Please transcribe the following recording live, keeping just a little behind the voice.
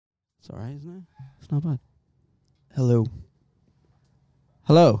It's all right, isn't it? It's not bad. Hello.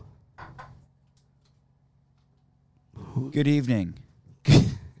 Hello. Good evening.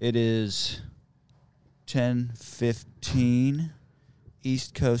 It is 10:15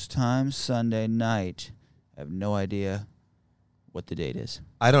 East Coast time, Sunday night. I have no idea what the date is.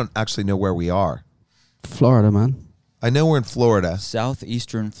 I don't actually know where we are. Florida, man. I know we're in Florida.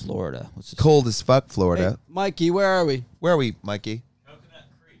 Southeastern Florida. What's this? Cold as fuck, Florida. Hey, Mikey, where are we? Where are we, Mikey? Coconut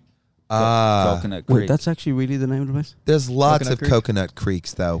Creek. Coconut Wait, Creek. that's actually really the name of the place? There's lots Coconut of Creek? coconut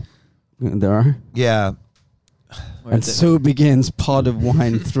creeks, though. There are. Yeah. And so begins Pod of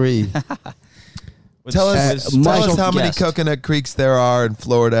Wine 3. Tell us how many guest. coconut creeks there are in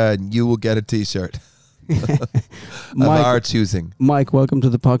Florida, and you will get a T-shirt of our choosing. Mike, welcome to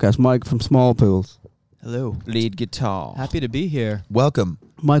the podcast. Mike from Small Pools. Hello. Lead guitar. Happy to be here. Welcome.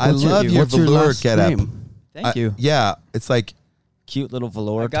 Mike, I love your what's your velour last getup. name? Thank you. Yeah, it's like Cute little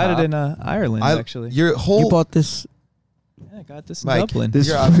velour I got top. it in Ireland, actually. your whole You bought this Yeah, I got this in Mike, Dublin. this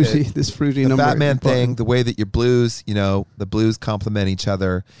Your outfit. fruity the number. Batman you bought. thing, the way that your blues, the blues complement each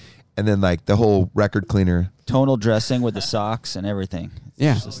other, and then like the whole record cleaner. Tonal dressing with the socks and everything.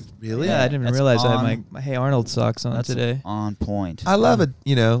 Yeah. It's just- Really? Yeah, I didn't even That's realize I on- had my Hey Arnold socks on That's today. on point. I love it.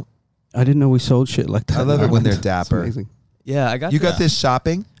 I didn't know we sold shit like that. I love in it when they're Ireland. It's dapper. amazing. Yeah, I got You got this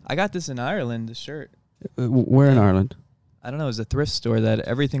shopping? I got this in Ireland, the shirt. Where in Ireland? I don't know, it was a thrift store that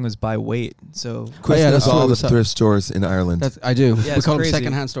everything was by weight. So Chris yeah, knows that's what all it the was. thrift stores in Ireland. I do. Yeah, we it's call crazy. them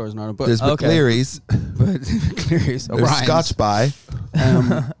second-hand stores in Ireland. But There's Okay. McCleary's. Cleary's. There's Orion's. Scotch Buy.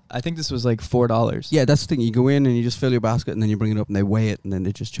 I think this was like $4. Yeah, that's the thing. You go in and you just fill your basket and then you bring it up and they weigh it and then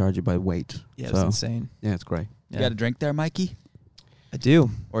they just charge you by weight. Yeah, it was insane. Yeah, it's great. You Yeah. got a drink there, Mikey? I do.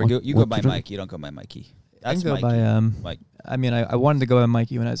 Or What- you go what by you drink? Mike. You don't go by Mikey. I That's can go Mikey. by Mike. I mean, I wanted to go by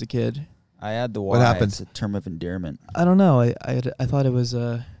Mikey when I was a kid. I add the Y. What happened? It's a term of endearment. I don't know. I thought it was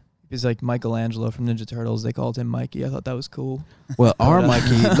like Michelangelo from Ninja Turtles. They called him Mikey. I thought that was cool. Well, our But,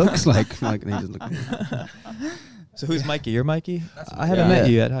 Mikey looks like Mike. And he doesn't look So who's Mikey? You're Mikey? I haven't Yeah. met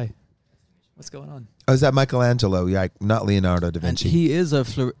you yet. Hi. What's going on? Oh, is that Michelangelo? Yeah, not Leonardo da And Vinci. he is a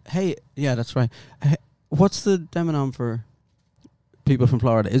Hey, yeah, that's right. What's the demonym for people from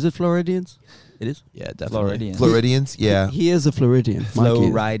Florida? Is it Floridians? It is. Yeah, definitely. Floridian. Floridians? Yeah. He is a Floridian. Flow Mikey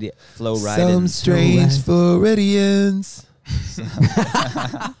is. ride. Flow Some riding. strange Floridians.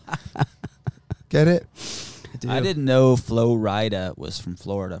 Get it? I didn't know Flo Rida was from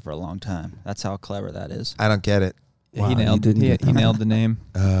Florida for a long time. That's how clever that is. I don't get it. Yeah, Wow, he you nailed. didn't He get that. nailed the name.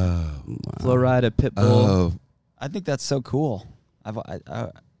 Oh. Florida Pitbull. Oh. I think that's so cool.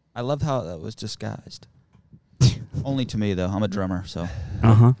 I love how that was disguised. Only to me though. I'm a drummer, so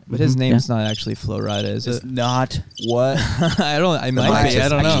Uh-huh. But his Mhm. name's not actually Florida, is it's it? not what I don't. I The might might be. I just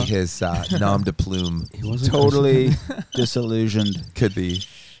don't know. be his nom de plume. He wasn't totally disillusioned. Could be.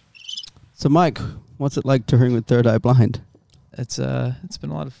 So, Mike, what's it like touring with Third Eye Blind? It's been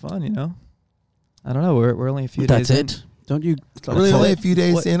a lot of fun, you know. I don't know. We're only a few That's days in. it. Don't you? Really, only a few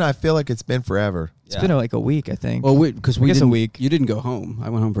days What? in, I feel like it's been forever. It's been like a week, I think. Well, wait, because I we guess a didn't. week. You didn't go home. I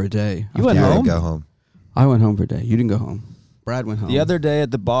went home for a day. You went Yeah, home? go home. I went home for a day. You didn't go home. Brad went home. The other day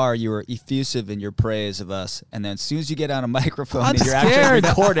at the bar, you were effusive in your praise of us, and then as soon as you get on a microphone I'm and you're scared. actually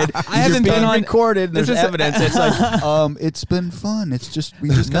recorded, I haven't been on- recorded. And This there's is- evidence. It's like, it's been fun. It's just we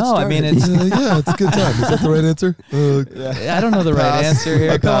just got No, I started. mean, it's. Yeah, it's a good time. Is that the right answer? I don't know the right Pass. answer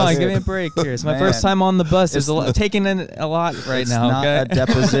here. I Come on, pass. give me a break here. It's my Man. first time on the bus. There's It's taking in a lot right it's now. not Okay. a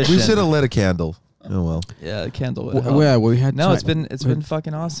deposition. We should have lit a candle. Oh, well. Yeah, the candle would help. Well, we had. No, it's Chi- been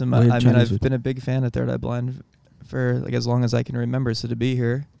fucking awesome. we I had mean, Chinese I've food. been a big fan of Third Eye Blind for like as long as I can remember. So to be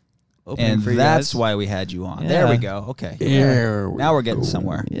here, opening and for you that's guys. why we had you on. Yeah. There we go. Okay. Here we Now we're getting go.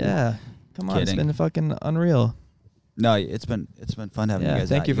 somewhere. Yeah, come on, Kidding. it's been fucking unreal. No, it's been fun having Yeah, you guys.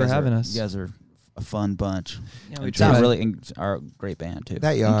 thank out. you for guys having are- us. You guys are a fun bunch. Yeah, And we it sounds tried. really are a great band too.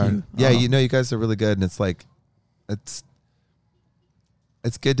 That you Thank are. you. Yeah, Oh. you guys are really good, and it's like, it's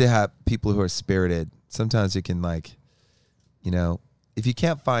good to have people who are spirited. Sometimes you can if you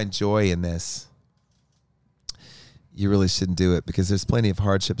can't find joy in this, you really shouldn't do it because there's plenty of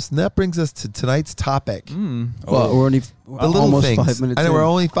hardships. And that brings us to tonight's topic. Well, we're only The little almost things. 5 minutes. I know in. we're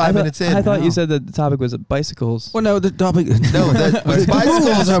only 5 minutes in. I thought Wow. you said that the topic was bicycles. Well, no, the topic. No, the bicycles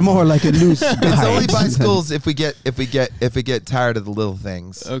rules are more like a loose. It's only guide. bicycles if we get tired of the little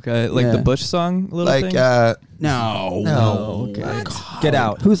things. Okay, like Yeah. the Bush song, little Like thing. No, No. Okay. Get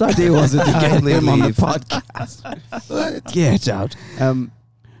out. Whose idea was it to get Kindly him on the leave. podcast? Get out.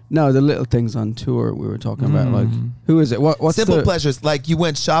 No, the little things on tour we were talking about. Like, Mm. who is it? What's simple the pleasures, like you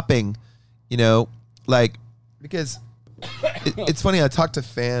went shopping, like because it's funny. I talk to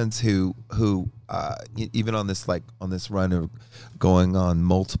fans who even on this run of going on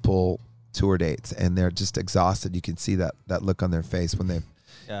multiple tour dates, and they're just exhausted. You can see that look on their face when they've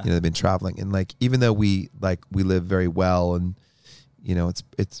they've been traveling, and like even though we live very well, and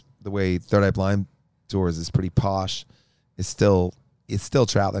it's the way Third Eye Blind tours is pretty posh. It's still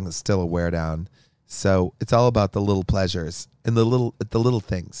traveling. It's still a wear down. So it's all about the little pleasures and the little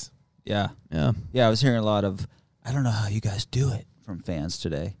things. Yeah. I was hearing a lot of, I don't know how you guys do it from fans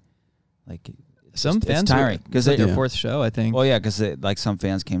today. Like some fans it's tiring because their fourth show, I think. Well, yeah, because like some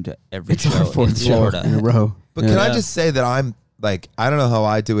fans came to every It's show our fourth in show Florida. in a row. But can I just say that I'm like, I don't know how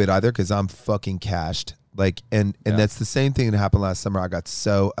I do it either because I'm fucking cashed. Like, and that's the same thing that happened last summer. I got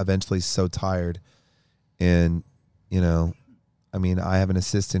eventually so tired, and I mean, I have an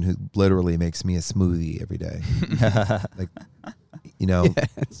assistant who literally makes me a smoothie every day. Like,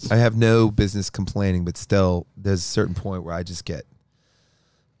 Yes. I have no business complaining, but still, there's a certain point where I just get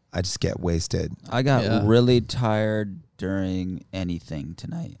wasted. I got really tired during anything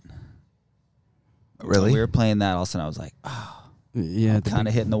tonight. Really? We were playing that, all of a sudden I was like, Yeah, I'm kind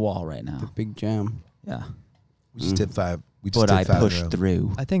of hitting the wall right the now. big jam. Yeah. We just did 5. We just But did I 5 in a pushed row.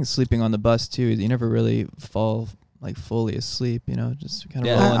 through. I think sleeping on the bus too, you never really fall like fully asleep, just kind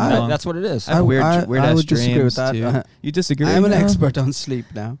of Yeah, rolling I- along. that's what it is. I have weird I ass would disagree dreams with that. too. You disagree? I'm an now? expert on sleep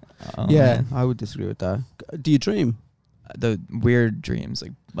now. Oh, yeah, man. I would disagree with that. Do you dream? The weird dreams,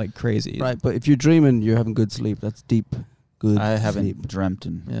 like crazy. Right, but if you're dreaming, you're having good sleep. That's deep, good I haven't sleep. dreamt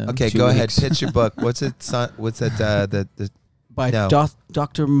in. Yeah. Okay, 2 go ahead. weeks. Pitch your book. What's it? What's that? The By No.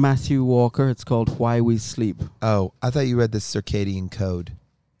 Dr. Matthew Walker. It's called Why We Sleep. Oh, I thought you read the Circadian Code.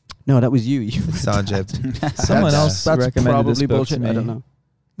 No, that was you. You read Sanjay. that. Someone else That's recommended probably this book bullshit. to me. I don't know.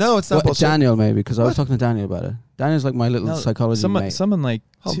 No, it's not Well, bullshit. Daniel, maybe, because I was What? talking to Daniel about it. Daniel's like my little No, psychology mate. Someone like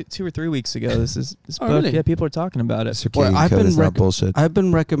Oh. 2 or 3 weeks ago. This Oh, book. really? Yeah, people are talking about it. Circadian I've Code been is not bullshit. I've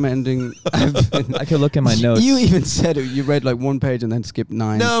been recommending. I could look at my notes. You even said it. You read like one page and then skipped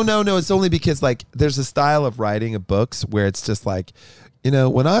 9. No. It's only because like there's a style of writing of books where it's just like,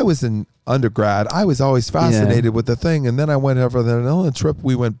 when I was in undergrad, I was always fascinated with the thing, and then I went over there and on a trip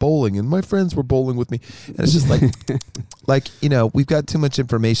we went bowling, and my friends were bowling with me, and it's just like, we've got too much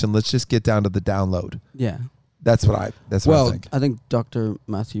information. Let's just get down to the download. Yeah. That's what I think. I think Dr.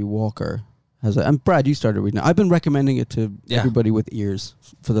 Matthew Walker has it. And Brad, you started reading it. I've been recommending it to everybody with ears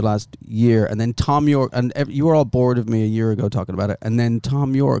for the last year. And then Tom York, and you were all bored of me a year ago talking about it. And then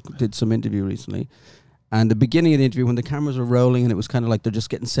Tom York did some interview recently. And the beginning of the interview, when the cameras were rolling and it was kind of like they're just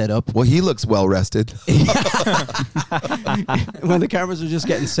getting set up. Well, he looks well rested. When the cameras are just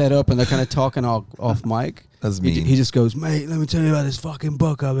getting set up and they're kind of talking off mic. That's He mean. just goes, mate, let me tell you about this fucking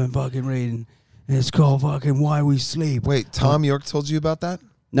book I've been fucking reading. And it's called fucking Why We Sleep. Wait, Tom York told you about that?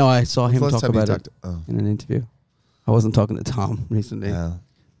 No, I saw him When's the talk last time you about it talked- in an interview. I wasn't talking to Tom recently. Yeah.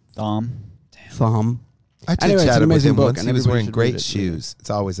 Thom. Tom. I Anyway, it's an chatted with amazing him book, once. and He was everybody wearing should great read it. shoes. It's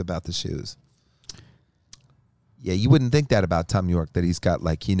always about the shoes. Yeah, you wouldn't think that about Tom York, that he's got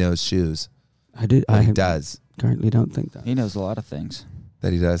he knows shoes. I did. But I he does. currently don't think that. He knows a lot of things.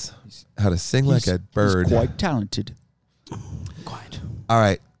 That he does. How to sing like a bird. He's quite talented. Quite. All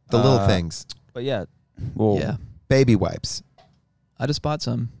right, the little Uh, things. But yeah. Well, Yeah, Baby wipes. I just bought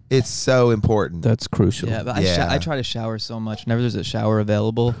some. It's so important. That's crucial. Yeah, but Yeah. I try to shower so much. Whenever there's a shower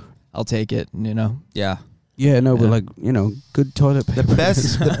available, I'll take it. Yeah. Yeah, no, Yeah. but good toilet paper.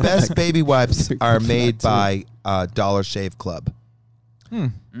 The best baby wipes Good are for made that too. by Dollar Shave Club,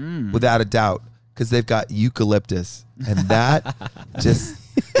 Mm. without a doubt, because they've got eucalyptus, and that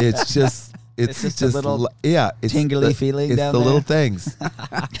it's just just a little it's tingly the, feeling It's down the little there. things.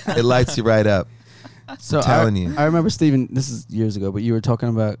 It lights you right up. So I'm telling you. I remember, Stephen, this is years ago, but you were talking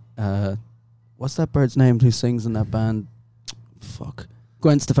about, what's that bird's name who sings in that band? Fuck.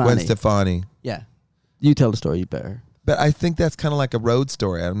 Gwen Stefani. Gwen Stefani. Yeah. You tell the story, you better. But I think that's kind of like a road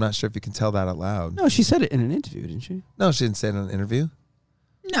story. I'm not sure if you can tell that out loud. No, she said it in an interview, didn't she? No, she didn't say it in an interview.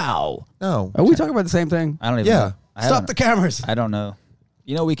 No. No. Are we talking about the same thing? I don't even Yeah. know. I Stop don't- the cameras. I don't know.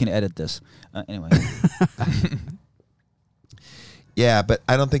 We can edit this. Anyway. Yeah, but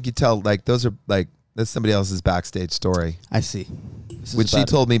I don't think you tell, those are, that's somebody else's backstage story. I see. This is Which she about-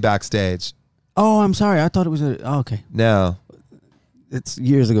 told me backstage. Oh, I'm sorry. I thought it was okay. No. It's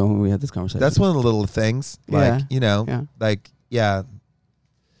years ago when we had this conversation. That's one of the little things. Yeah.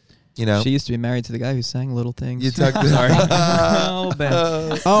 She used to be married to the guy who sang Little Things. You talked Sorry. Oh, Ben.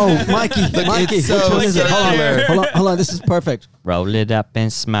 Oh, Mikey. Mikey. it's so which one is it? circular. Hold on. This is perfect. Roll it up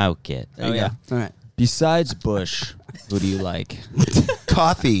and smoke it. There you yeah. go. All right. Besides Bush, who do you like?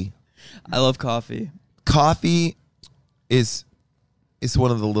 Coffee. I love coffee. Coffee is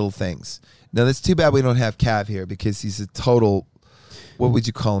one of the little things. No, that's too bad we don't have Cav here because he's a total. What would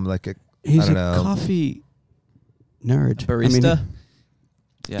you call him? Like a. He's I don't a know. coffee nerd. Barista.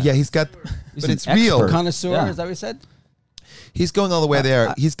 Yeah, he's got. He's but an it's real. expert. Connoisseur, Yeah. is that what you said? He's going all the way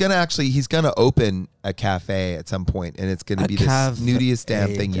there. He's gonna open a cafe at some point, and it's gonna A be the cafe, snootiest damn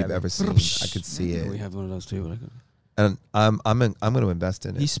thing you've Gabby. ever seen. I could see We it, have one of those too. But and I'm going to invest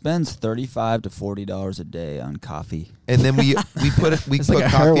in He it. spends $35 to $40 a day on coffee. And then we put It's put like a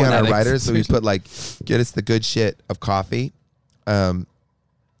coffee heroin on our addict. riders, so we put like get us the good shit of coffee.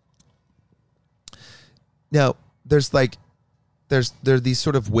 Now there are these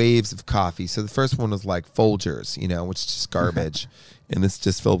sort of waves of coffee. So the first one was like Folgers, which is just garbage, and it's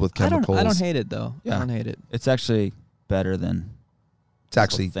just filled with chemicals. I don't hate it though. Yeah. I don't hate it. It's actually better than It's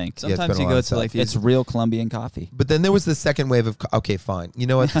actually people think. yeah, it's Sometimes been a you lot go of to stuff. like these. It's real Colombian coffee. But then there was the second wave of okay, fine. You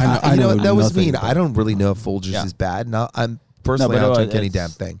know what? I you know know what? That was nothing mean. about I don't really know if Folgers Yeah. is bad. Now I'm personally but I don't it- drink any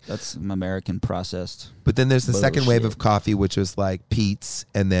it's- damn thing. That's some American processed. But then there's the second wave Bullshit. of coffee, which was like Pete's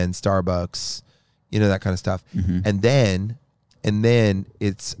and then Starbucks, that kind of stuff. Mhm. And then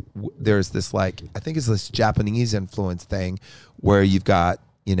there's this like I think it's this Japanese influence thing where you've got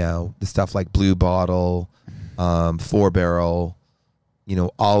the stuff like Blue Bottle, 4 Barrel,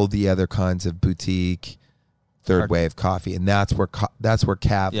 all the other kinds of boutique third wave coffee, and that's where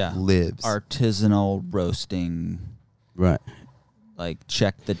Cav Yeah. lives. Artisanal roasting. right. Like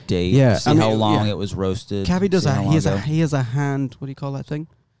check the date. Yeah, See I mean, how long yeah. it was roasted. Cavi does see how long ago. he has a hand. What do you call that thing?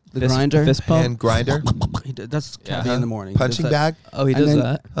 The Fist- grinder. fist pump. Hand grinder, That's Yeah. Cavi in the morning. He does punching that. bag. Oh, he And does then-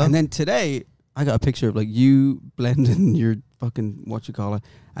 that. Huh? And then today, I got a picture of like you blending your fucking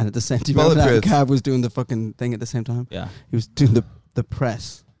and at the same time, Bulletproof. Cav was doing the fucking thing at the same time. Yeah. He was doing the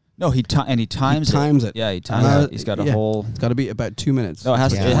press. No, he times it. Yeah, he times Uh, it. He's got a yeah. wole. It's got to be about 2 minutes. No, it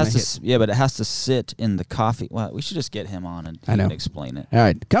has Yeah. to. It has Hit. to. But it has to sit in the coffee. Well, we should just get him on and he I know. can explain it. All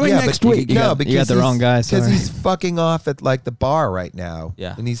right, coming Yeah, next but week. No, you because got the he's- wrong guy, Because sorry. he's fucking off at like the bar right now.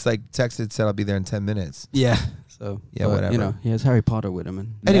 Yeah. and he's like said I'll be there in 10 minutes. Yeah. So Yeah, but, whatever. He has Harry Potter with him.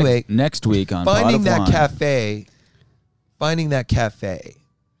 And Anyway, next week on finding Pot of that Wine. finding that cafe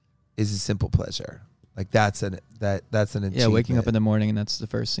is a simple pleasure. Like that's an achievement. Yeah, waking up in the morning and that's the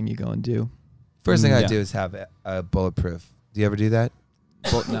first thing you go and do. First thing I Yeah. do is have a bulletproof. Do you ever do that?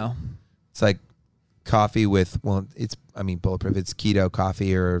 No. It's like coffee with bulletproof. It's keto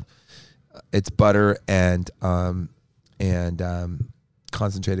coffee or it's butter and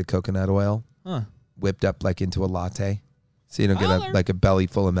concentrated coconut oil Huh. whipped up like into a latte, so you don't get a belly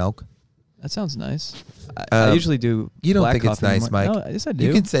full of milk. That sounds nice. I Um, usually do. You don't black think it's coffee in the nice, morning. Mike? No, yes, I do.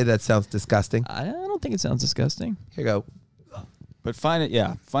 You can say that sounds disgusting. I don't think it sounds disgusting. Here you go. But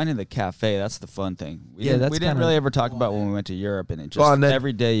finding the cafe, that's the fun thing. We Yeah, didn't, that's we didn't kinda- really ever talk about when we went to Europe, and it just Well, and then-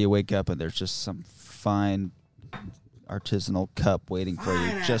 every day you wake up and there's just some fine artisanal cup waiting for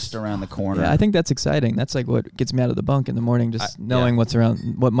you just around the corner. Yeah, I think that's exciting. That's like what gets me out of the bunk in the morning, just knowing what's around,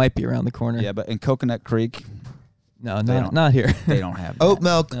 what might be around the corner. Yeah, but in Coconut Creek, No, They not don't- not here. they don't have Oat that.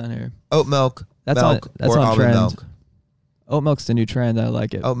 milk, Not here. oat milk, That's milk, on- that's or on almond trend. milk. Oat milk's the new trend. I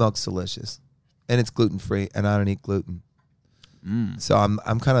like it. Oat milk's delicious, and it's gluten free, and I don't eat gluten, Mm. so I'm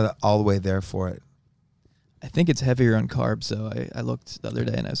kind of all the way there for it. I think it's heavier on carbs, so I looked the other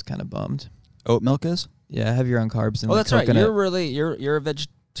day and I was kind of bummed. Oat milk is? Yeah, heavier on carbs than Oh, like that's right. coconut. You're a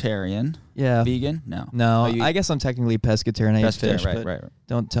vegetarian. Yeah. Vegan? No. No, Oh, you I guess I'm technically pescatarian. I eat pescatarian, fish, right, but right.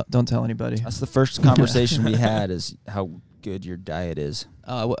 don't tell anybody. That's the first conversation we had is how good your diet is.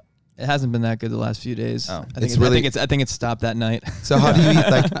 It hasn't been that good the last few days. Oh. I think I think it's stopped that night. So how do you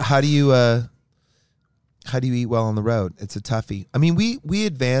eat? Like how do you eat well on the road? It's a toughie. I mean, we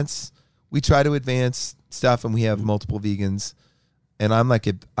try to advance stuff, and we have multiple vegans, and I'm like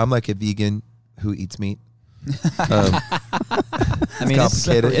a vegan who eats meat. I mean,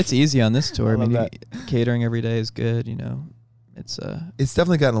 complicated. it's easy on this tour. I love mean, catering every day is good. You know, it's It's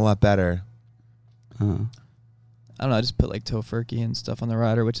definitely gotten a lot better. I don't know. I just put like tofurkey and stuff on the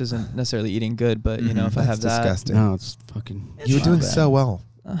rider, which isn't necessarily eating good, but you know, if I have That's that, disgusting. No, it's fucking. You were not doing bad. so well.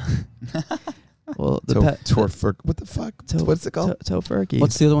 well, the What the fuck? to- What's it called? Tofurkey.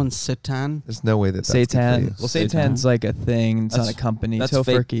 What's the other one? Seitan. There's no way that's good for Seitan? you. Well, Seitan. Seitan's like a thing. It's not a That's- company. That's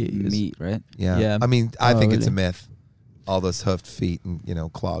Tofurkey fake is meat, right? Yeah. Yeah. I mean, I Oh, think it's a really? myth. All those hoofed feet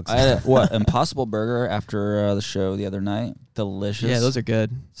and clogs. I had Impossible Burger after the show the other night. Delicious. Yeah, those are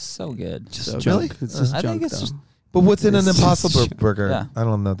good. so good. Just So junk. really? It's just I junk. think it's though. just- But what's in an It's Impossible just- Burger? Yeah. I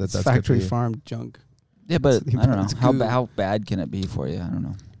don't know that It's that's factory good for you. farmed junk. Yeah, but I don't know It's how goo. how bad can it be for you? I don't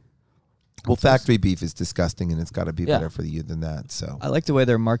know. Well, factory beef is disgusting, and it's got to be Yeah. better for you than that. So I like the way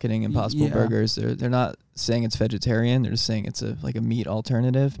they're marketing Impossible Yeah. Burgers. They're not saying it's vegetarian. They're just saying it's a meat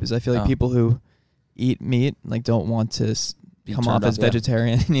alternative, because I feel like Oh. people who eat meat like don't want to Be come turned off as off, yeah.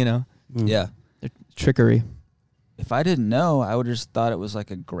 vegetarian. You know, Yeah. Trickery. If I didn't know, I would have just thought it was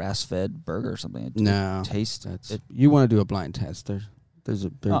like a grass-fed burger or something. It No. taste. You want to do a blind test.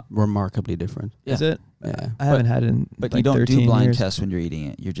 They're remarkably different. Yeah. Is it? Yeah. I haven't had it in But like you don't 13 do blind years. tests when you're eating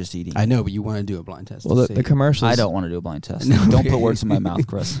it. You're just eating I it. know, but you want to do a blind test. Well, to the see. commercials. I don't want to do a blind test. No. Don't put words in my mouth,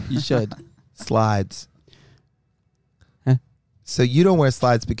 Chris. You should. Slides. Huh? So you don't wear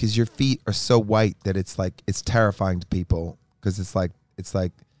slides because your feet are so white that it's terrifying to people because it's like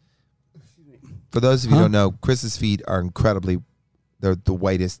for those of you who don't know, Chris's feet are they're the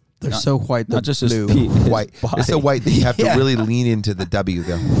whitest. They're so white. They're Not just blue. his feet. White. They're so white that you have to Yeah. really lean into the W.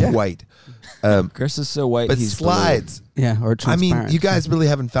 Go white. Chris is so white. But he's slides. Yeah, or I transparent. mean, you guys really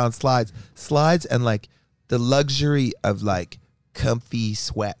haven't found slides. Slides and like the luxury of like comfy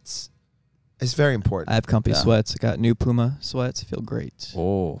sweats. It's very important. I have comfy Yeah. sweats. I got new Puma sweats. I feel great.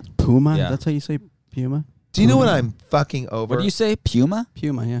 Oh. Puma. Yeah. That's how you say Puma. Do you know what I'm fucking over? What do you say? Puma?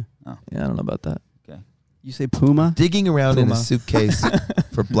 Puma. Yeah. Yeah, I don't know about that. You say Puma. Digging around in a Puma. suitcase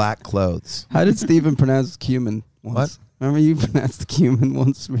for black clothes. How did Steven pronounce cumin once? What? Remember you pronounced cumin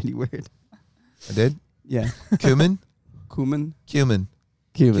once really weird. I did? Yeah. Cumin? Cumin. Cumin.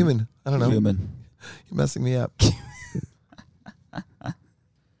 Cumin. I don't know. Human. You're messing me up.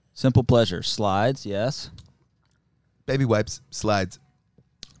 Simple pleasure. Slides, yes. Baby wipes, slides,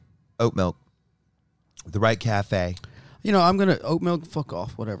 oat milk, the right cafe. You know, I'm gonna oat milk. Fuck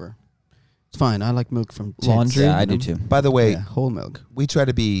off. Whatever. It's fine. I like milk from tits, Laundry? Yeah, I you do know? too. By the way, Yeah, whole milk. we try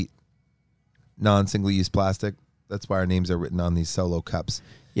to be non-single-use plastic. That's why our names are written on these Solo cups.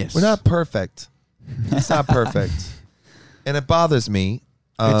 Yes. We're not perfect. It's not perfect. And it bothers me.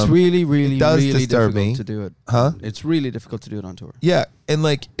 It's really, really, it does really disturb difficult me. to do it. Huh? It's really difficult to do it on tour. Yeah, and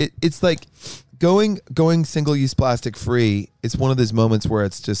like it's like going single-use plastic free. It's one of those moments where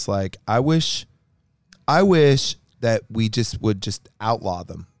it's just like I wish that we would outlaw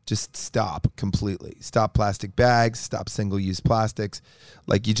them. Just stop completely. Stop plastic bags. Stop single-use plastics.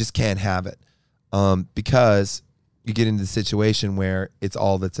 Like you just can't have it because you get into the situation where it's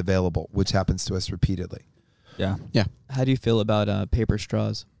all that's available, which happens to us repeatedly. Yeah. How do you feel about paper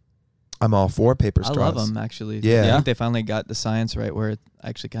straws? I'm all for paper straws. I love them, actually. Yeah. I Yeah. think they finally got the science right where I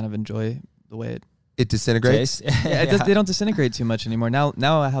actually kind of enjoy the way it... It disintegrates. Taste? Yeah, they don't disintegrate too much anymore. Now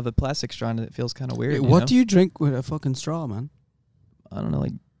I have a plastic straw and it feels kind of weird. What do you drink with a fucking straw, man? I don't know,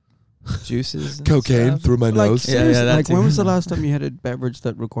 like juices and Cocaine stuff. through my Like, nose. Yeah, seriously, that like too. when was the last time you had a beverage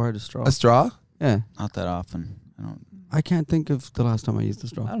that required a straw? A straw? Yeah. Not that often. I can't think of the last time I used a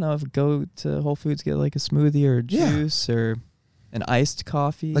straw. I don't know, if I go to Whole Foods, get like a smoothie or a Yeah. juice or an iced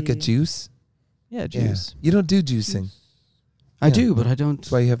coffee. Like a juice? Yeah, juice. Yeah. You don't do juicing. I Yeah. do, but I don't.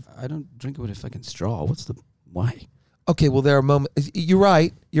 That's why you have. I don't drink it with a fucking straw. Why? Okay, well, there are moments. You're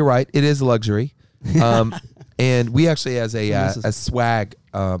right. It is a luxury. And we actually, as a swag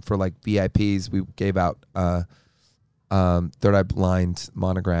for like VIPs, we gave out Third Eye Blind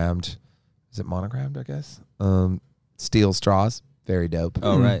monogrammed. Is it monogrammed? I guess. Steel straws, very dope.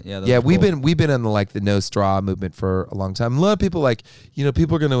 Oh, right. Yeah. those Yeah, are we've cool. been on the no straw movement for a long time. A lot of people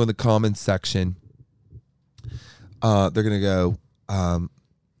people are going to in the comments section. They're going to go,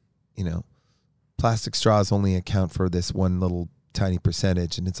 plastic straws only account for this one little tiny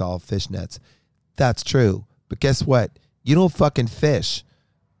percentage, and it's all fishnets. That's true, but guess what? You don't fucking fish.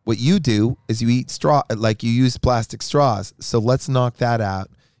 What you do is you eat straw, like you use plastic straws. So let's knock that out.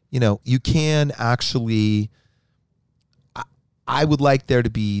 You can actually. I would like there to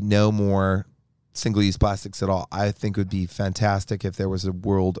be no more single-use plastics at all. I think it would be fantastic if there was a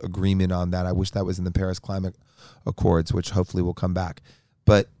world agreement on that. I wish that was in the Paris Climate Accords, which hopefully will come back.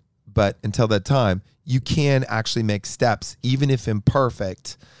 But until that time, you can actually make steps, even if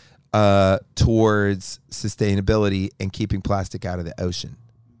imperfect, towards sustainability and keeping plastic out of the ocean.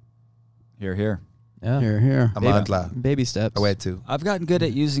 Here. Yeah. Here. Amandla. Baby steps. Away too. I've gotten good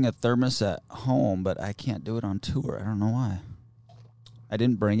at using a thermos at home, but I can't do it on tour. I don't know why. I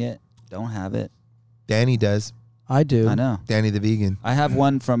didn't bring it. Don't have it. Danny does. I do. I know. Danny the vegan. I have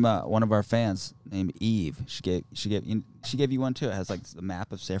one from one of our fans named Eve. She gave you one too. It has like the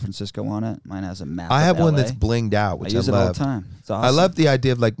map of San Francisco on it. Mine has a map. I of have one LA. that's blinged out, which I use it all the love. time. It's awesome. I love the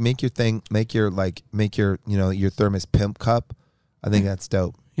idea of like make your your thermos pimp cup. I think that's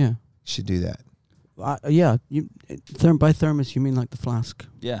dope. Yeah. You should do that. Yeah. By thermos, you mean like the flask,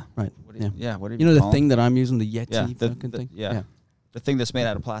 Yeah. right? What do you, yeah. What do You know the call thing it? that I'm using, the Yeti Yeah, the- fucking the- thing? yeah. The thing that's made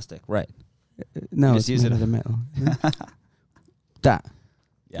out of plastic. Right. No, You it's just use made it- out of metal. That.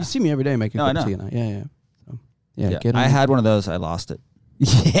 Yeah. You see me every day making No, I cup of know. tea. Yeah. So, yeah. Get on I it. had one of those. I lost it.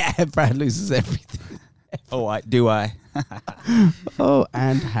 Yeah, Brad loses everything. Oh, do I? Oh,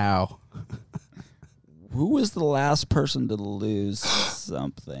 and how? Who was the last person to lose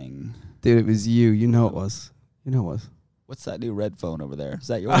something? Dude, it was you. You know it was. You know it was. What's that new red phone over there? Is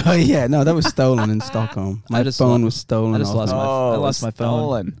that yours? Oh yeah, no, that was stolen in Stockholm. My phone was stolen. I just lost Oh, I lost my phone.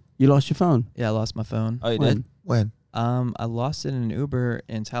 stolen. You lost your phone. Yeah, I lost my phone. Oh, you When? did? When? I lost it in an Uber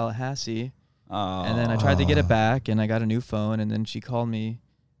in Tallahassee, Oh. and then I tried to get it back, and I got a new phone, and then she called me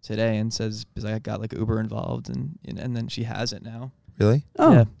today and says because I got like Uber involved, and then she has it now. Really?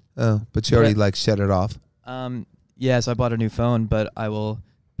 Oh, Yeah. Oh, but you already Yeah. like shut it off. Yeah, so I bought a new phone, but I will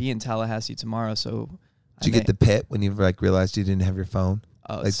be in Tallahassee tomorrow, so. Did you get the pit when you like realized you didn't have your phone?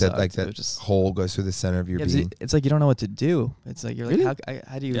 Oh, it Like sucked. that, like It that was just, hole goes through the center of your yeah, being. it's like you don't know what to do. It's like you're like, Really?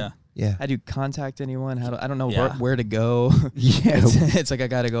 how do you, Yeah. Yeah. how do you contact anyone? I don't know Yeah. where to go. yeah, it's like I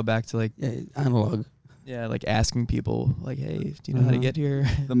got to go back to like, yeah, analog. yeah, like asking people like, hey, do you know how to get here?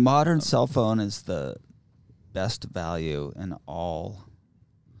 The modern cell phone is the best value in all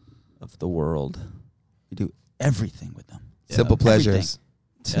of the world. You do everything with them. Simple Everything. pleasures.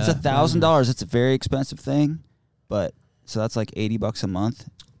 It's Yeah. $1,000. It's a very expensive thing, but so that's like $80 a month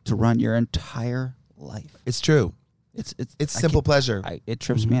to run your entire life. It's true. It's It's I simple can't- pleasure. It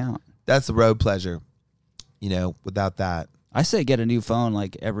trips me out. That's the road pleasure. You know, without that. I say get a new phone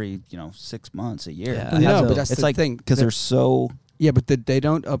like every 6 months, a year. Yeah, I I have No, to- but that's it's the like thing. because they're so Yeah, but they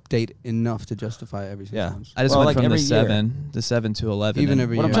don't update enough to justify every 6 Yeah. months. I just Well, went like from the every year. 7 to 11. Even and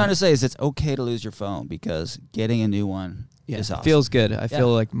every What I'm year. trying to say is it's okay to lose your phone because getting a new one Yeah. is awesome. feels good. I Yeah.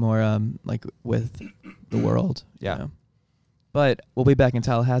 feel like more like with the world. you Yeah. know? But we'll be back in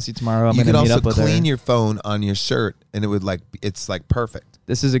Tallahassee tomorrow. I'm You going can to meet also up with clean her. your phone on your shirt, and it would it's like perfect.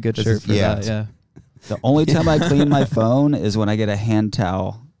 This is a good This shirt is- for yeah. that. Yeah. The only time I clean my phone is when I get a hand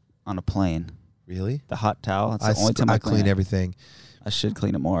towel on a plane. Really? The hot towel. That's the only time I I clean it. everything. I should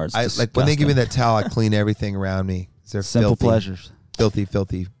clean it more. It's I like when they give me disgusting. that towel. I clean everything around me. They're Simple filthy, pleasures.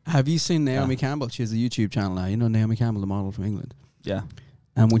 filthy. Have you seen Naomi Campbell? She has a YouTube channel now. You know Naomi Campbell, the model from England. Yeah.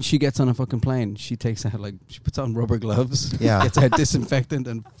 And when she gets on a fucking plane, she takes out she puts on rubber gloves, Yeah. gets out disinfectant,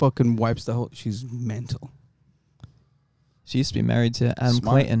 and fucking wipes the whole. She's mental. She used to be married to Adam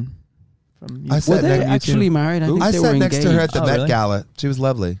Smart. Clayton from I Were sat they next- actually married? I think I they sat were next to her at engaged. the Oh, Met really? Gala. She was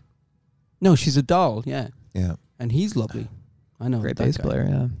lovely. No, she's a doll. Yeah, Yeah. and he's lovely. I know. great that bass guy. player.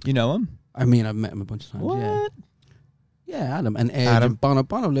 Yeah. You know him? I mean, I've met him a bunch of times. Yeah. Yeah, Adam and Edge Adam. and Bono.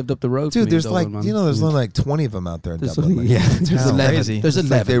 Bono lived up the road. Dude, from me, there's Dublin, like man. there's only like 20 of them out there in There's Dublin. only- Like, yeah, it's there's town. 11. Crazy. There's It's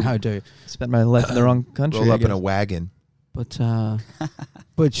like 11. they How dare you? Spent my life in the wrong country. Roll I up in guess. a wagon.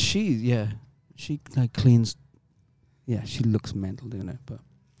 But she like cleans. Yeah, she looks mental doing it. But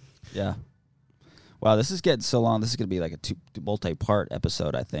Yeah. Wow, this is getting so long. This is going to be like a multi-part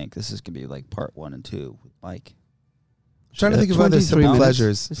episode, I think. This is going to be like part 1 and 2 with Mike. Trying to think of other 23 simple minutes.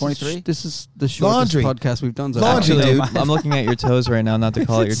 pleasures. 23? This is the shortest Laundry. podcast we've done. so Laundry, far. dude. I'm looking at your toes right now. Not to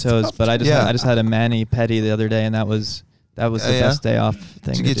call it your toes, but I just had a mani pedi the other day, and that was the Yeah? best day off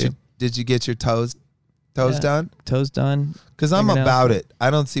thing Did you get your toes Yeah. done? Toes done. Because I'm Fingernails. about it.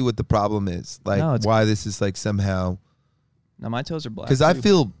 I don't see what the problem is. Like No, it's- why this is like somehow. Now my toes are black. Because I too.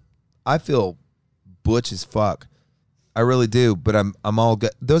 feel butch as fuck. I really do. But I'm all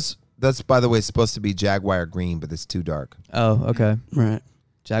good. That's by the way supposed to be Jaguar green, but it's too dark. Oh, okay. Right.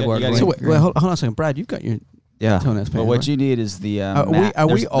 Jaguar. You gotta green. So wait, hold on a second, Brad. You've got your Yeah. toenails But painted, what right? you need is the Are we- matte. are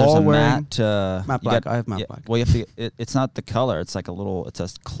we There's all a wearing matte, matte you black? got- I have matte black. Well, you have to. It's not the color. It's like it's a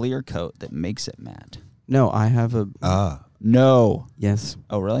clear coat that makes it matte. No, I have a. Ah. No. Yes.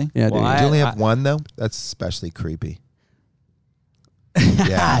 Oh, really? Yeah, well, dude. Do you only have I- one though? That's especially creepy.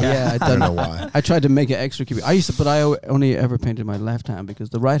 Yeah, I don't know why. I tried to make it extra creepy. But I only ever painted my left hand because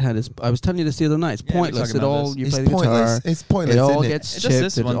the right hand is. I was telling you this the other night. It's Yeah, we were pointless. talking It about all this. you It's play the pointless. guitar. It's pointless. It all isn't gets It's chipped. just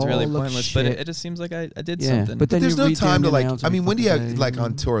this it one's really all looks pointless, but shit. it just seems like I did Yeah, something. but then there's you no redo time to your like. nails I every mean, when do you fucking have, day. like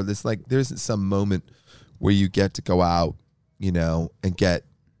on tour? This like there isn't some moment where you get to go out, and get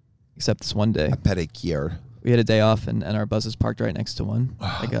except this one day. a pedicure. We had a day off, and our bus is parked right next to one.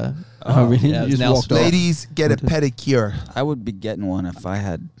 Like a Oh, really? Yeah, You it was just nail walked stuff. off. Ladies, get a pedicure. I would be getting one if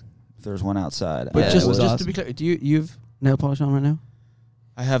there was one outside. But Yeah, just it was to awesome. be clear, you've nail polish on right now?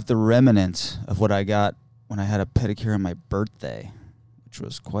 I have the remnants of what I got when I had a pedicure on my birthday, which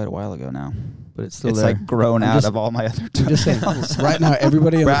was quite a while ago now. But it's still It's there. like grown I'm out just- of all my other I'm just saying. toenails. Right now,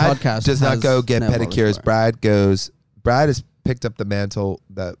 everybody on Brad the podcast does not has go get nail polish pedicures. for. Brad has picked up the mantle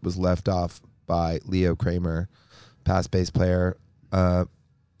that was left off by Leo Kramer, past bass player,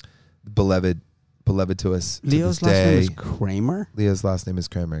 beloved to us. to Leo's this last name day. is Kramer. Leo's last name is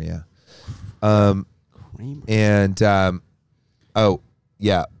Kramer. Yeah. Kramer. And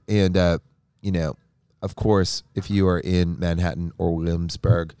of course, if you are in Manhattan or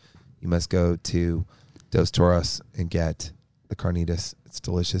Williamsburg, you must go to Dos Toros and get the carnitas. It's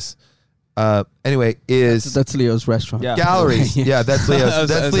delicious. Anyway, is That's Leo's restaurant. Yeah. Galleries. Yeah, that's Leo's.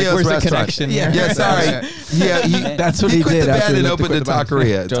 That's Leo's where's the restaurant. connection here? Yeah, sorry. Yeah, That's what he quit did the after band he and left to opened a quit the band.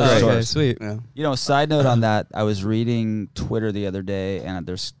 taqueria. It's Okay, great. Okay, sweet. Yeah. You know, side note on that, I was reading Twitter the other day, and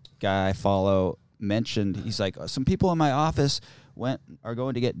there's a guy I follow mentioned, he's like, some people in my office are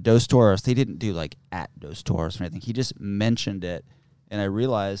going to get Dos Toros. They didn't do like at Dos Toros or anything. He just mentioned it, and I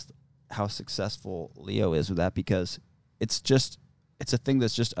realized how successful Leo is with that, because it's a thing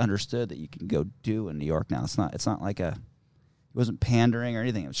that's just understood that you can go do in New York now. It's not like he wasn't pandering or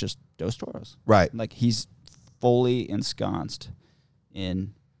anything. It was just Dos Toros. Right. Like, he's fully ensconced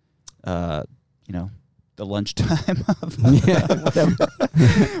in, the lunchtime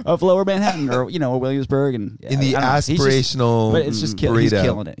of Lower Manhattan or Williamsburg and In the I don't know. He's just- aspirational but it's just he's burrito.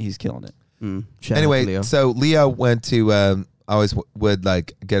 killing it. He's killing it. Shout out to Anyway, Leo. so Leo went to always would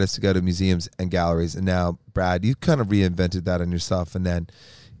like get us to go to museums and galleries, and now Brad, you kind of reinvented that on yourself, and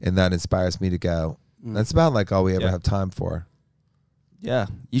that inspires me to go. That's about like all we ever Yeah. have time for. Yeah,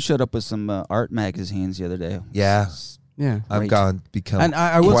 you showed up with some art magazines the other day. Yeah, yeah. I've become. And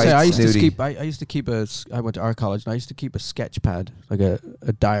I will quite say, I used snooty. to keep I went to art college, and I used to keep a sketch pad, like a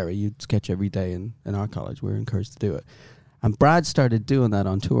diary. You'd sketch every day in art college. We were encouraged to do it. And Brad started doing that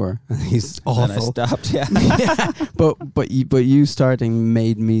on tour, and he's awful. Then I stopped. Yeah. Yeah, but you starting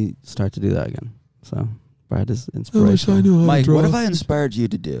made me start to do that again. So Brad is inspirational. Mike, what have I inspired you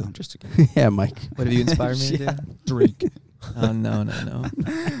to do? Just to Yeah, Mike. What have you inspired me to do? drink, Oh, no.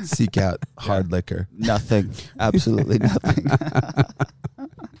 seek out hard liquor. nothing. Absolutely nothing.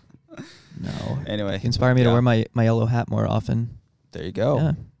 No. Anyway, You inspire me to yeah. wear my yellow hat more often. There you go.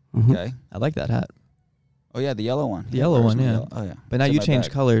 Yeah, Mhm. Okay. I like that hat. Oh yeah, the yellow one. The yellow Where's one, my yeah. Oh yeah. But now It's in you my change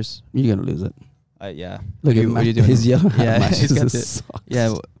bag. colors. You're gonna lose it. Yeah. Look at What are you Matt, doing? his yellow Yeah, hat he's got matches the- socks.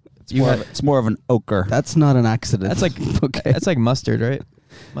 Yeah, It's more of an ochre. That's not an accident. that's like okay. that's like mustard, right?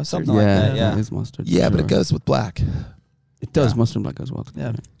 Mustard. Something like that, yeah. It is mustard. Yeah, but it sure. goes with black. It does Yeah. mustard and black as well.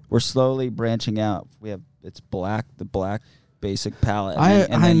 Yeah. We're slowly branching out. It's black, the black basic palette. I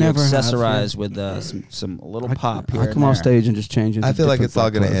And then you never have, accessorize with some little pop here. I and come off there. stage and just change. Into I feel like different it's all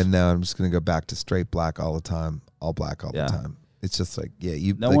black going to clothes. end now. I'm just going to go back to straight black all the time, all black all Yeah. the time. It's just like, yeah,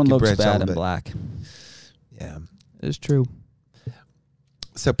 you. No like, one you looks branch out a bad little in bit. black. Yeah. It's true.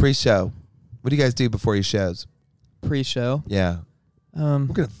 So pre-show, what do you guys do before your shows? Pre-show. Yeah, we're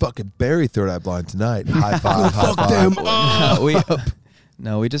gonna fucking bury Third Eye Blind tonight. High five, high Fuck five.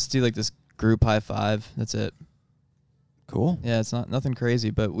 them we just do like this group high five. That's it. Cool. Yeah, it's nothing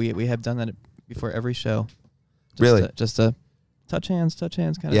crazy, but we have done that before every show. Really? Just a touch hands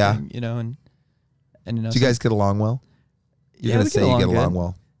kind Yeah. of thing, and Do you guys get along well? You're yeah, gonna we say you get good. along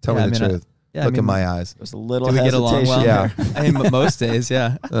well. Tell Yeah, me the I mean, truth. Yeah, Look in my eyes. There's a little Do we get along well? hesitation Yeah. there. I mean, most days,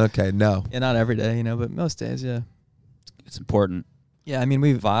 yeah. Okay, no. Yeah, not every day, but most days, yeah. It's important. Yeah, I mean,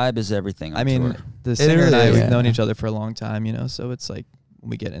 Vibe is everything. I mean, tour. the singer and really I, is. we've Yeah. known each other for a long time, so it's like when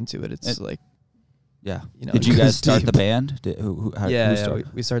we get into it, it's like, yeah. it Did you guys goes start the deep. band? Who Yeah,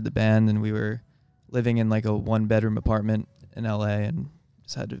 started? we started the band, and we were living in like a 1-bedroom apartment in LA, and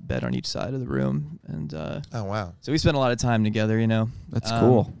just had a bed on each side of the room, and Oh wow. so we spent a lot of time together. That's Um,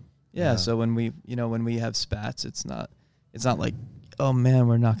 cool. Yeah, Yeah. so when we have spats, it's not like, oh man,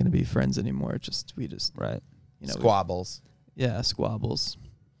 we're not going to be friends anymore. We just Right. Squabbles. squabbles.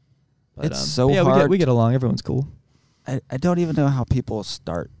 But, It's so yeah, hard. we get along. Everyone's cool. I don't even know how people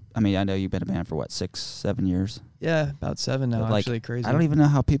start. I mean, I know you've been a band for what, 6-7 years. Yeah, about 7 now. But, like, Actually, crazy. I don't even know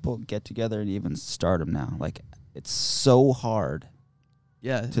how people get together and even start them now. Like, it's so hard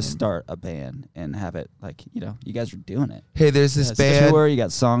Yeah, to start a band and have it like, you guys are doing it. Hey, there's this Yeah, it's band. Tour, you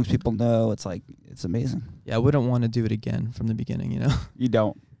got songs people know. It's like, it's amazing. Yeah, I wouldn't want to do it again from the beginning. You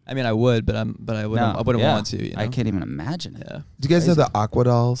don't. I mean, I would, but I wouldn't. No, I wouldn't yeah. want to. I can't even imagine it. Yeah, Do you guys know Crazy. the Aqua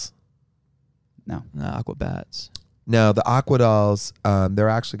Dolls? No. Aquabats. No, the Aqua Dolls. They're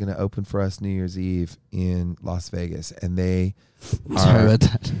actually going to open for us New Year's Eve in Las Vegas, and they Sorry are. about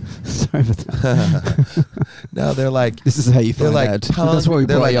that. Sorry about that. No, they're like This is how you they're find like out. punk, That's why we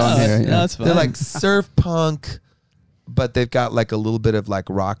they're brought like you on s- here. No, Yeah. that's fine. they're like surf punk, but they've got like a little bit of like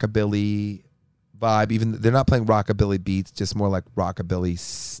rockabilly vibe. Even they're not playing rockabilly beats, just more like rockabilly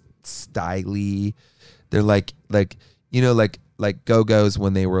styly. They're like Go-Go's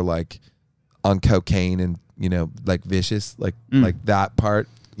when they were like on cocaine and like vicious, like that part.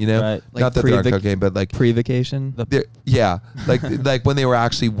 Right. Like Not that they're on pre-vac- cocaine, but like Pre-vacation. yeah, like when they were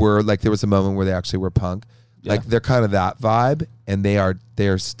actually were like there was a moment where they actually were punk. Yeah. Like they're kind of that vibe, and they're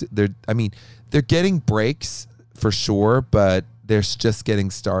I mean they're getting breaks for sure, but they're just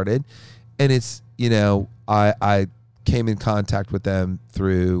getting started, and it's I came in contact with them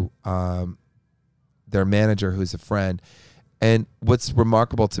through their manager who's a friend, And what's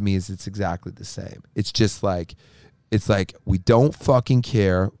remarkable to me is it's exactly the same. It's just like, we don't fucking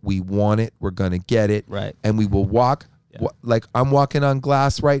care. We want it. We're going to get it. Right. And we will walk. Yeah. Like I'm walking on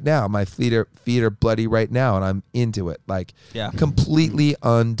glass right now. My feet are bloody right now, and I'm into it. Like completely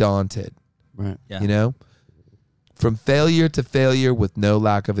undaunted. Right. Yeah. You know? From failure to failure with no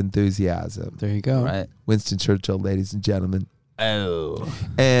lack of enthusiasm. There you go. Right. Winston Churchill, ladies and gentlemen. Oh.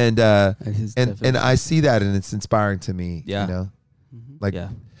 And His and definition. I see that, and it's inspiring to me. Yeah. You know? Mhm. Like, Yeah.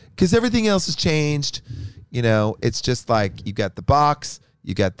 because everything else has changed. You know, it's just like you got the box,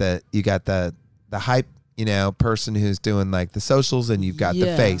 you got the hype, you know, person who's doing like the socials, and you've got the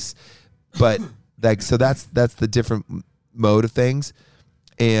Yeah. face. But like, so that's the different mode of things.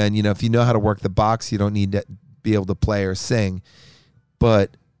 And you know, if you know how to work the box, you don't need to be able to play or sing.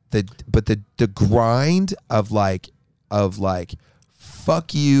 But the grind of like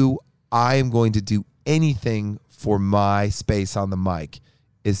fuck you, I am going to do anything for my space on the mic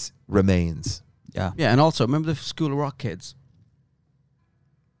remains. Yeah. Yeah, and also remember the School of Rock kids.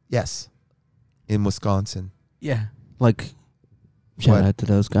 Yes. In Wisconsin. Yeah, like shout What? out to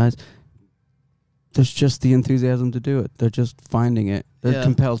those guys. There's just the enthusiasm to do it. They're just finding it. They're Yeah.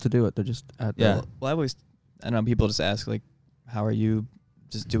 compelled to do it. They're just out Yeah. there. Well, I don't know, people just ask, like, how are you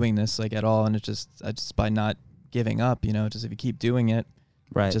just doing this, like, at all? And it's just by not giving up, you know, just if you keep doing it,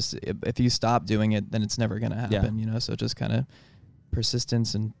 Right. just if you stop doing it, then it's never going to happen, you know? So just kind of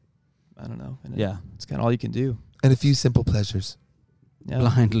persistence and, I don't know. And Yeah. it's kind of all you can do. And a few simple pleasures. Yeah.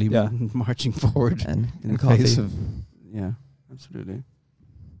 Blindly Yeah. marching forward And in the coffee. face of. Yeah, absolutely.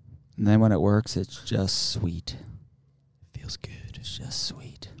 And then when it works, it's just sweet. Feels good. It's just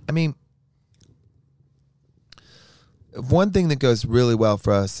sweet. I mean, one thing that goes really well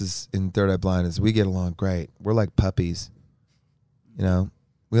for us is in Third Eye Blind is we get along great. We're like puppies. You know?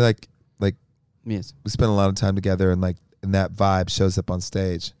 We like Yes. we spend a lot of time together, and that vibe shows up on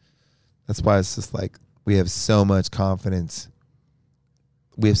stage. That's why it's just like we have so much confidence.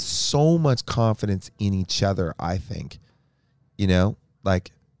 We have so much confidence in each other, I think. You know?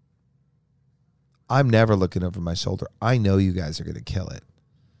 Like, I'm never looking over my shoulder. I know you guys are going to kill it.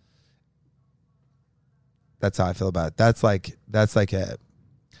 That's how I feel about it. That's like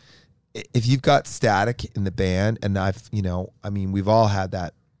if you've got static in the band, and we've all had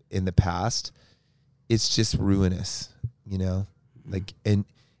that in the past, it's just ruinous, you know? Like, and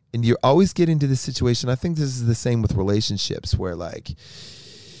you always get into this situation. I think this is the same with relationships, where like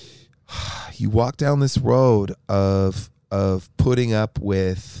you walk down this road of putting up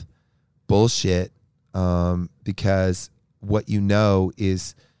with bullshit, because what you know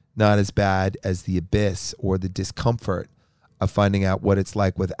is not as bad as the abyss or the discomfort of finding out what it's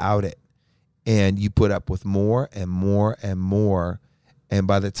like without it. And you put up with more and more and more. And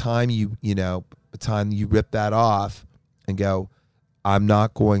by the time you rip that off and go, I'm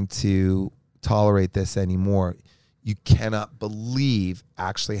not going to tolerate this anymore, you cannot believe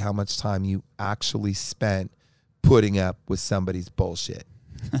actually how much time you actually spent putting up with somebody's bullshit.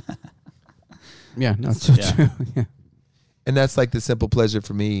 Yeah, no, it's so Yeah. true. Yeah. And that's like the simple pleasure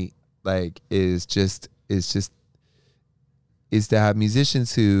for me, like, is to have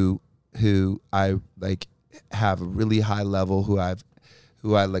musicians who I like have a really high level, who I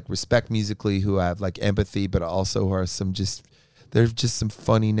like respect musically, who I have like empathy, but also who are they're just some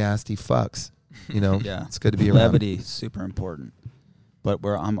funny, nasty fucks. You know? Yeah. It's good to be around. Levity is super important. But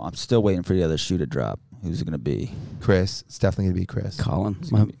I'm still waiting for the other shoe to drop. Who's it going to be? Chris. It's definitely going to be Chris. Colin,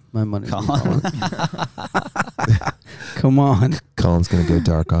 gonna be- my money. Colin. Come on. Colin's going to go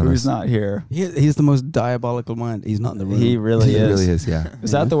dark on Who's us. not here? He's the most diabolical mind. He's not in the room. He really He is. really is, yeah.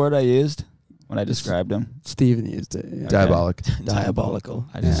 Is that the word I used when I described him? Steven used it. Yeah. Diabolic. Diabolical.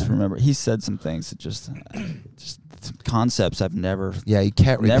 I just Yeah. remember he said some things that just concepts I've never. Yeah, you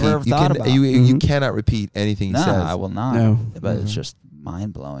can't repeat. Never you thought can, about. You Mhm. cannot repeat anything he No, says. I will not. No. But it's Mhm. just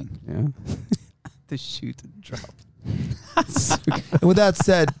mind blowing. Yeah. The shoot and drop. And with that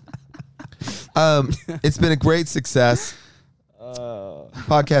said, it's been a great success.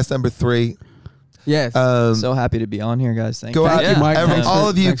 Podcast number 3. Yes. So happy to be on here, guys. Thank Go you. out, you, Mike. Thanks all for-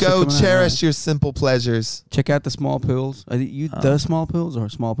 of you, thanks for go coming out. cherish your simple pleasures. Check out the small pools. Are you Oh. the small pools or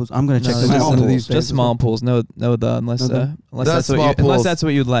small pools? I'm gonna check No, them just out one of these days. Just small pools. No the unless No the- unless The that's what small you, pools. unless that's what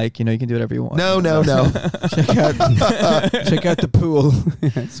you'd like. You know, you can do whatever you want. No. Check out check out the pool.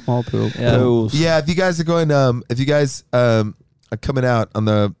 Small pool. Yeah. Pools. Yeah, if you guys are going, if you guys are coming out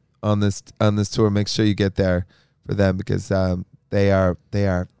on this tour, make sure you get there for them, because they are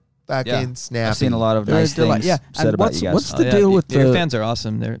fucking Yeah. snappy. I've seen a lot of nice They're like- things yeah. said And about you guys. what's the deal with your the fans are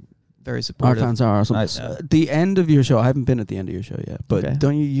awesome. They're very Our supportive. fans are awesome. Nice. The end of your show, I haven't been at the end of your show yet, but Okay.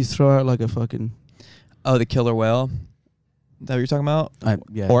 don't you throw out like a fucking Oh, the Killer Whale. that what you're talking about?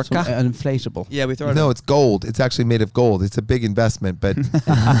 Yeah, Orca? an inflatable. Yeah, we throw it. No, it's gold. It's actually made of gold. It's a big investment, but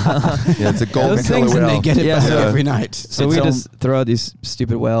it's a golden Those killer things, and whale. they get it Yeah, back so- every night. So It's we on- just throw out these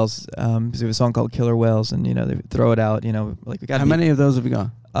stupid whales. Because we have a song called "Killer Whales," and they throw it out. Like we got. How many of those have you got?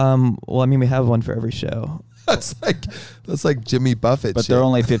 Well, I mean, we have one for every show. That's like Jimmy Buffett. But shit. they're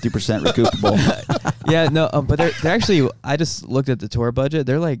only 50% recoupable. Yeah, no, but they're actually. I just looked at the tour budget.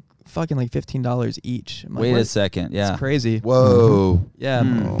 They're like fucking like $15 each. I'm like, Wait what? a second. Yeah. It's crazy. Whoa, Yeah,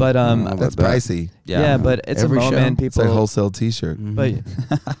 Hmm. but that's pricey. yeah, but it's Every a show. moment It's like a people. wholesale T-shirt. But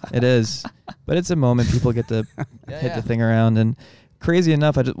it is, but it's a moment people get to hit the thing around. And crazy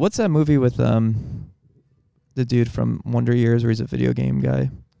enough, what's that movie with the dude from Wonder Years where he's a video game guy?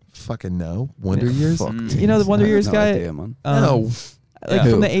 Fucking no. Wonder Yeah. Years? Fuck. Mm. You know the Wonder I have Years no guy? idea, man. No. Like Yeah.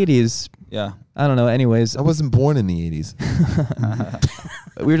 from the 80s. Yeah. I don't know. Anyways, I wasn't born in the 80s.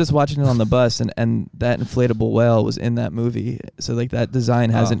 we were just watching it on the bus, and that inflatable whale was in that movie. So like that design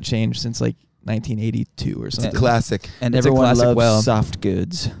hasn't changed since like 1982 or It's a something. classic. And It's a everyone classic loves whale. soft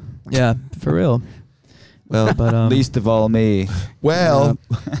goods. Yeah, for real. Well, But Least of all me. well,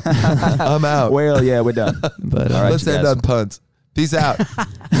 I'm out. Well, yeah, we're done. but All right, Let's you end guys. on puns. Peace out.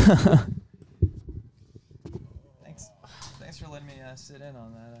 Thanks for letting me sit in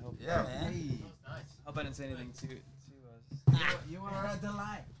on that. I hope. Yeah, man. Hope I didn't say anything too. You want to ride the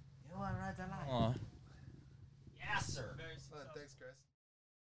line. You want to ride the line. Aw. Yes, sir. Thanks, Chris.